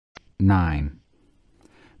9.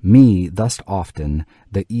 Me thus often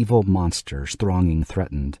the evil monsters thronging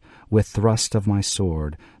threatened. With thrust of my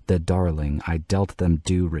sword, the darling I dealt them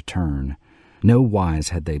due return. No wise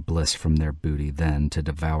had they bliss from their booty then to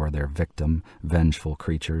devour their victim, vengeful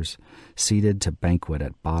creatures, seated to banquet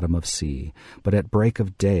at bottom of sea, but at break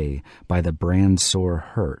of day, by the brand sore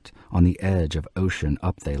hurt, on the edge of ocean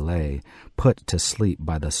up they lay, put to sleep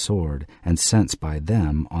by the sword, and since by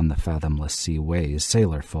them on the fathomless sea ways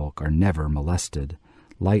sailor folk are never molested.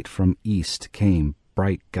 Light from east came,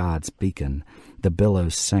 bright God's beacon, the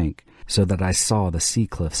billows sank, so that I saw the sea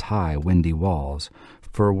cliff's high windy walls,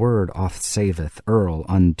 for word oft saveth earl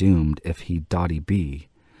undoomed if he doughty be.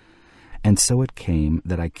 And so it came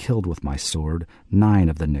that I killed with my sword 9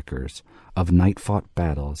 of the nickers, of night-fought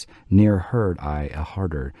battles, ne'er heard I a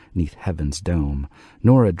harder neath heaven's dome,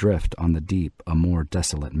 nor adrift on the deep a more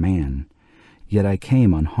desolate man. Yet I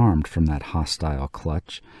came unharmed from that hostile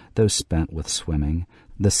clutch, though spent with swimming.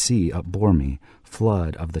 The sea upbore me,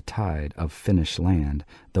 flood of the tide of Finnish land,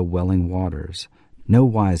 the welling waters. No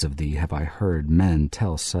wise of thee have I heard men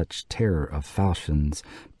tell such terror of falchions,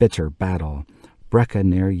 bitter battle. Brecca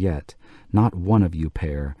ne'er yet, not one of you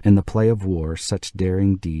pair, in the play of war such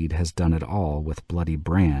daring deed has done it all with bloody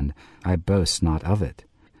brand. I boast not of it.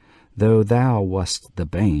 Though thou wast the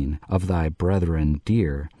bane of thy brethren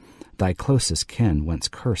dear, thy closest kin whence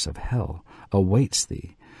curse of hell awaits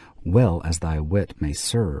thee, well as thy wit may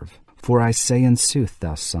serve. For I say in sooth,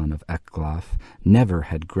 thou son of Ecglaf, never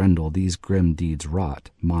had Grendel these grim deeds wrought,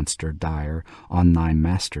 monster dire, on thy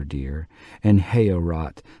master dear, and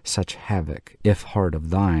Heorot such havoc, if heart of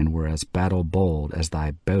thine were as battle bold as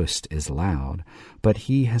thy boast is loud. But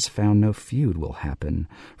he has found no feud will happen,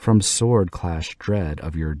 from sword clash dread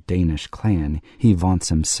of your Danish clan. He vaunts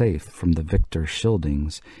him safe from the victor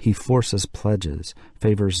Scyldings, he forces pledges,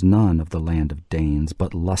 favors none of the land of Danes,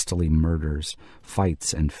 but lustily murders,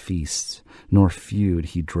 fights and feasts, nor feud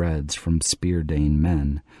he dreads from Spear-Dane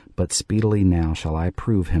men. But speedily now shall I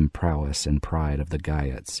prove him prowess, and pride of the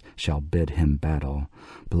Geats shall bid him battle.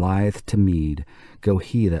 Blithe to mead, go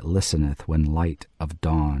he that listeneth when light of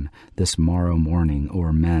dawn, this morrow morning,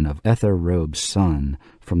 o'er men of Ether-robed sun,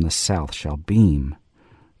 from the south shall beam.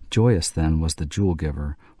 Joyous then was the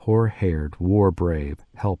jewel-giver, hoar-haired, war-brave,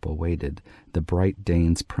 help awaited, the bright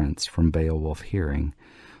Dane's prince from Beowulf hearing.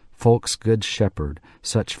 Folk's good shepherd,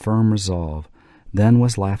 such firm resolve. Then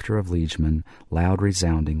was laughter of liegemen, loud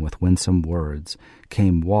resounding with winsome words.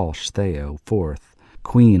 Came Walsh Theo forth,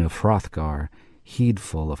 queen of Hrothgar,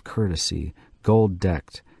 heedful of courtesy,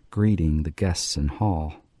 gold-decked, greeting the guests in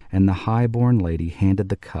hall. And the high-born lady handed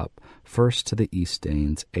the cup, first to the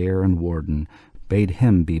East-Danes, heir and warden, bade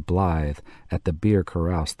him be blithe at the beer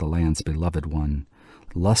carouse the land's beloved one.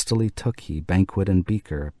 Lustily took he banquet and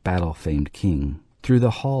beaker, battle-famed king. Through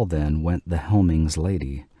the hall then went the helming's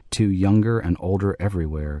lady. 2 younger and older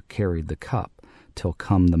everywhere carried the cup, till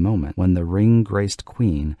come the moment when the ring-graced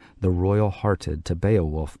queen, the royal-hearted, to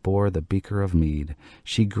Beowulf bore the beaker of mead.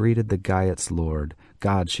 She greeted the Geats' lord,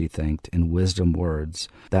 God she thanked in wisdom words,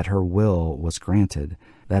 that her will was granted,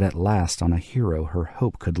 that at last on a hero her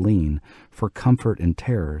hope could lean, for comfort in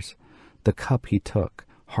terrors. The cup he took,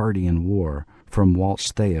 hardy in war, from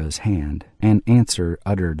Walsh Theo's hand, and answer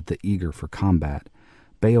uttered the eager for combat.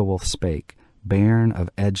 Beowulf spake, bairn of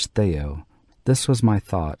edged Theo, this was my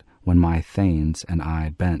thought when my thanes and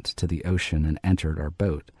I bent to the ocean and entered our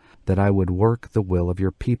boat, that I would work the will of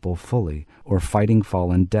your people fully, or fighting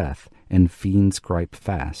fall in death, in fiend's gripe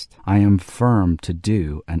fast. I am firm to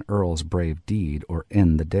do an earl's brave deed, or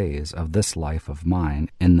end the days of this life of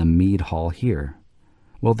mine in the mead hall here.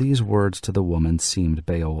 Well, these words to the woman seemed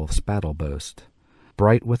Beowulf's battle boast.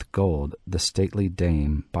 Bright with gold, the stately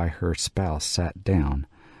dame by her spouse sat down.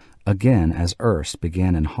 Again, as erst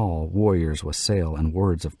began in hall, warriors wassail and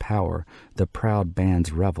words of power, the proud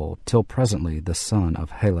bands revel, till presently the son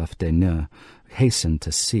of Halef de Neu hastened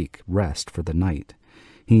to seek rest for the night.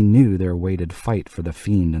 He knew there waited fight for the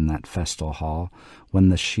fiend in that festal hall, when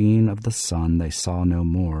the sheen of the sun they saw no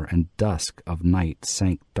more, and dusk of night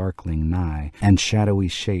sank darkling nigh, and shadowy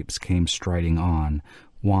shapes came striding on,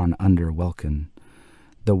 wan under welkin.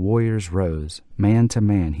 The warriors rose, man to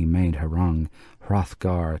man he made harangue,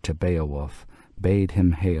 Hrothgar to Beowulf, bade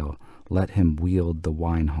him hail, let him wield the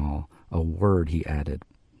wine-hall. A word he added,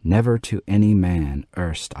 never to any man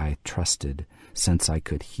erst I trusted, since I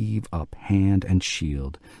could heave up hand and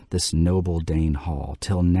shield this noble Dane hall,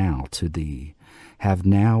 till now to thee. Have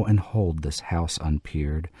now and hold this house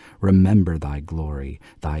unpeered, remember thy glory,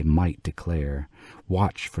 thy might declare.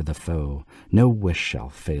 Watch for the foe, no wish shall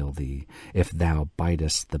fail thee, if thou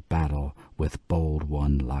bidest the battle with bold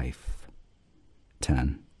won life.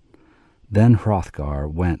 10. Then Hrothgar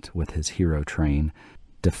went with his hero train,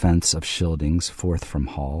 defence of Scyldings forth from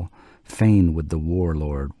hall. Fain would the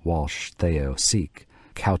warlord Walsh Theo seek,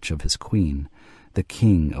 couch of his queen. The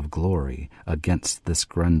king of glory against this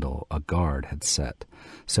Grendel a guard had set.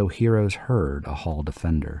 So heroes heard a hall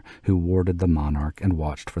defender, who warded the monarch and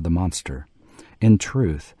watched for the monster. In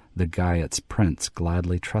truth, the Geat's prince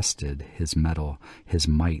gladly trusted his mettle, his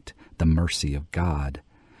might, the mercy of God.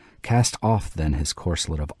 Cast off then his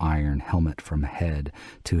corslet of iron helmet from head,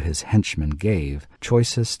 to his henchman gave,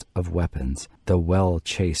 choicest of weapons, the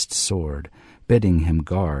well-chased sword, bidding him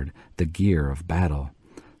guard the gear of battle.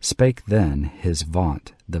 Spake then his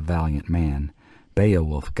vaunt, the valiant man,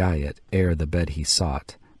 Beowulf Geat, ere the bed he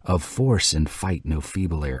sought, Of force in fight no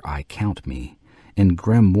feebler I count me, in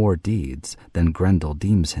grim war deeds than Grendel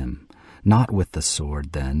deems him. Not with the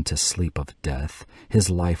sword then to sleep of death,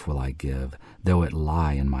 his life will I give, though it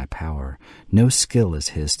lie in my power. No skill is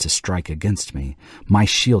his to strike against me, my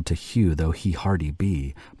shield to hew though he hardy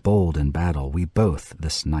be. Bold in battle we both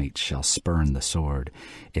this night shall spurn the sword,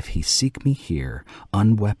 if he seek me here,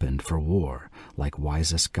 unweaponed for war, like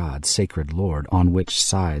wisest God, sacred Lord, on which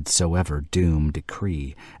side soever doom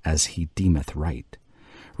decree, as he deemeth right.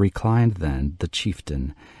 Reclined then the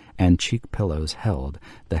chieftain, and cheek-pillows held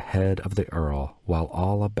the head of the earl, while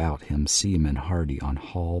all about him seamen hardy on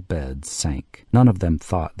hall beds sank. None of them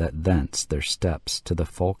thought that thence their steps to the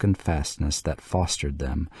folk and fastness that fostered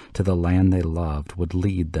them, to the land they loved, would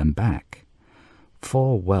lead them back.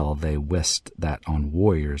 Full well they wist that on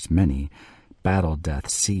warriors many battle death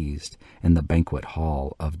seized in the banquet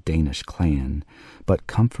hall of Danish clan, but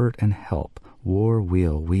comfort and help war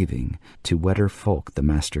wheel weaving to wetter folk the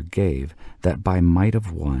master gave, that by might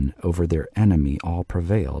of one over their enemy all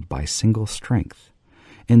prevailed by single strength.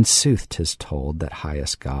 In sooth 'tis told that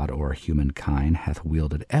highest God o'er humankind hath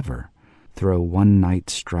wielded ever. Thro' one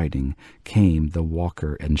night striding came the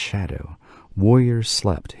walker in shadow. Warriors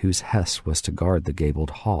slept whose hest was to guard the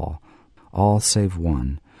gabled hall, all save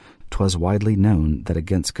one. 'Twas widely known that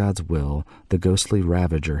against God's will the ghostly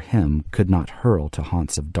ravager him could not hurl to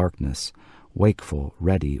haunts of darkness. Wakeful,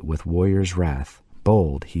 ready with warrior's wrath,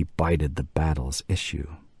 bold he bided the battle's issue.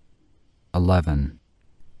 11.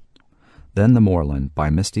 Then the moorland by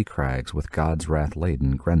misty crags with God's wrath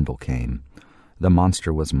laden Grendel came. The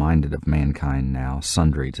monster was minded of mankind now,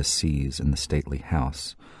 sundry to seize in the stately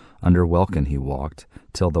house. Under welkin he walked,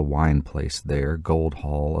 till the wine place there, gold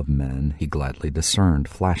hall of men, he gladly discerned,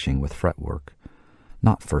 flashing with fretwork.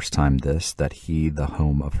 Not first time this, that he the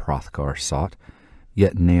home of Hrothgar sought,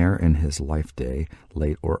 yet ne'er in his life day,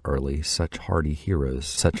 late or early, such hardy heroes,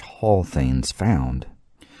 such hall thanes found.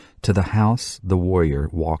 To the house the warrior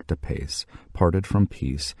walked apace, parted from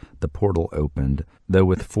peace, the portal opened, though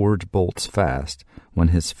with forge bolts fast, when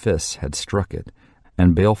his fists had struck it,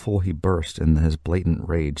 and baleful he burst in his blatant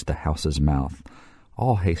rage the house's mouth.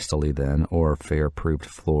 All hastily then o'er fair-proved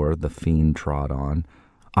floor the fiend trod on.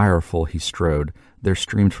 Ireful he strode, there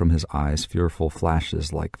streamed from his eyes fearful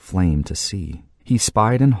flashes like flame to see. He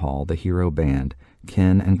spied in hall the hero band,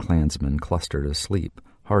 kin and clansmen clustered asleep,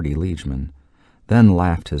 hardy liegemen. Then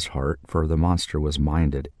laughed his heart, for the monster was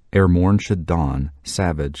minded, ere morn should dawn,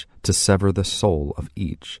 savage, to sever the soul of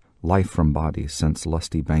each, life from body, since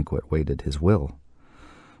lusty banquet waited his will.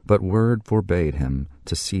 But word forbade him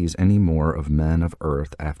to seize any more of men of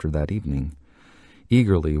earth after that evening.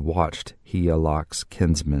 Eagerly watched Hygelac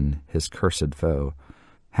kinsman, his cursed foe,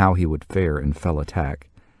 how he would fare in fell attack.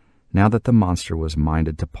 Now that the monster was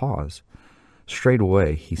minded to pause,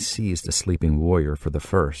 straightway he seized a sleeping warrior for the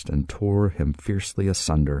first, and tore him fiercely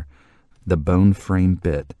asunder. The bone frame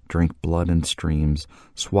bit, drank blood in streams,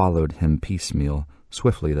 swallowed him piecemeal.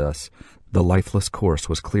 Swiftly thus, the lifeless corse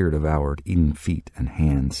was clear devoured, eaten feet and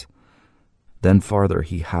hands. Then farther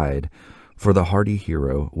he hied, for the hardy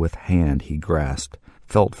hero with hand he grasped,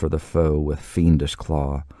 felt for the foe with fiendish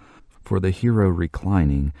claw. For the hero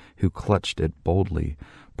reclining, who clutched it boldly,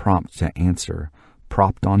 prompt to answer,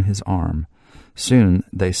 propped on his arm. Soon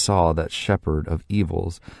they saw that shepherd of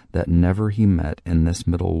evils, that never he met in this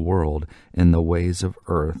middle world, in the ways of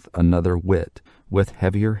earth, another wit, with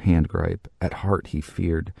heavier handgripe, at heart he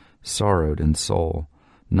feared, sorrowed in soul,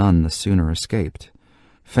 none the sooner escaped.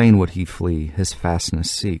 Fain would he flee, his fastness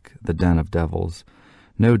seek, the den of devils.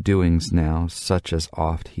 No doings now, such as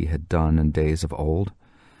oft he had done in days of old.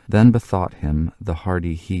 Then bethought him the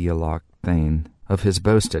hardy Hygelac thane of his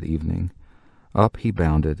boast at evening. Up he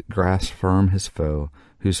bounded, grasped firm his foe,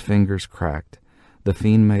 whose fingers cracked. The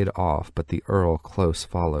fiend made off, but the earl close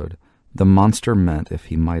followed. The monster meant, if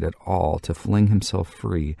he might at all, to fling himself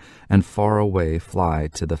free, and far away fly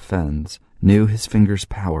to the fens, knew his fingers'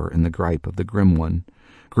 power in the gripe of the grim one.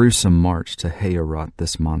 Gruesome march to Heorot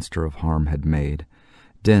this monster of harm had made.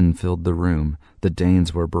 Din filled the room, the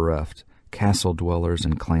Danes were bereft, castle-dwellers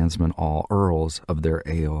and clansmen all, earls of their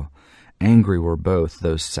ale. Angry were both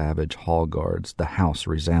those savage hall-guards, the house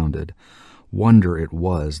resounded. Wonder it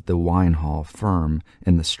was the wine-hall firm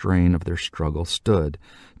in the strain of their struggle stood.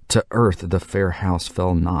 To earth the fair house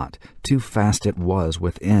fell not, too fast it was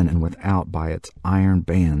within and without by its iron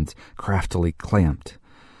bands craftily clamped.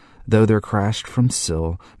 Though there crashed from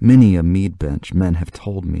sill many a mead bench, men have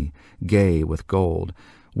told me, gay with gold,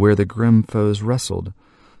 where the grim foes wrestled.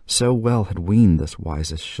 So well had weened this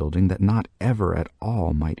wisest shielding that not ever at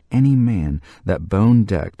all might any man that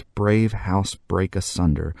bone-decked brave house break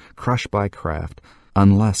asunder, crush by craft,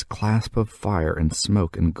 unless clasp of fire and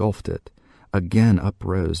smoke engulfed it. Again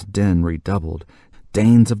uprose, din redoubled.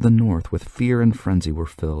 Danes of the north with fear and frenzy were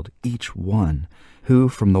filled, each one, who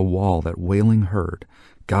from the wall that wailing heard,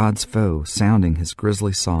 God's foe sounding his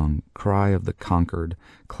grisly song, cry of the conquered,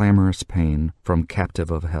 clamorous pain from captive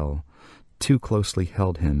of hell. Too closely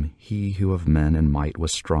held him he who of men and might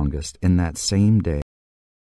was strongest in that same day.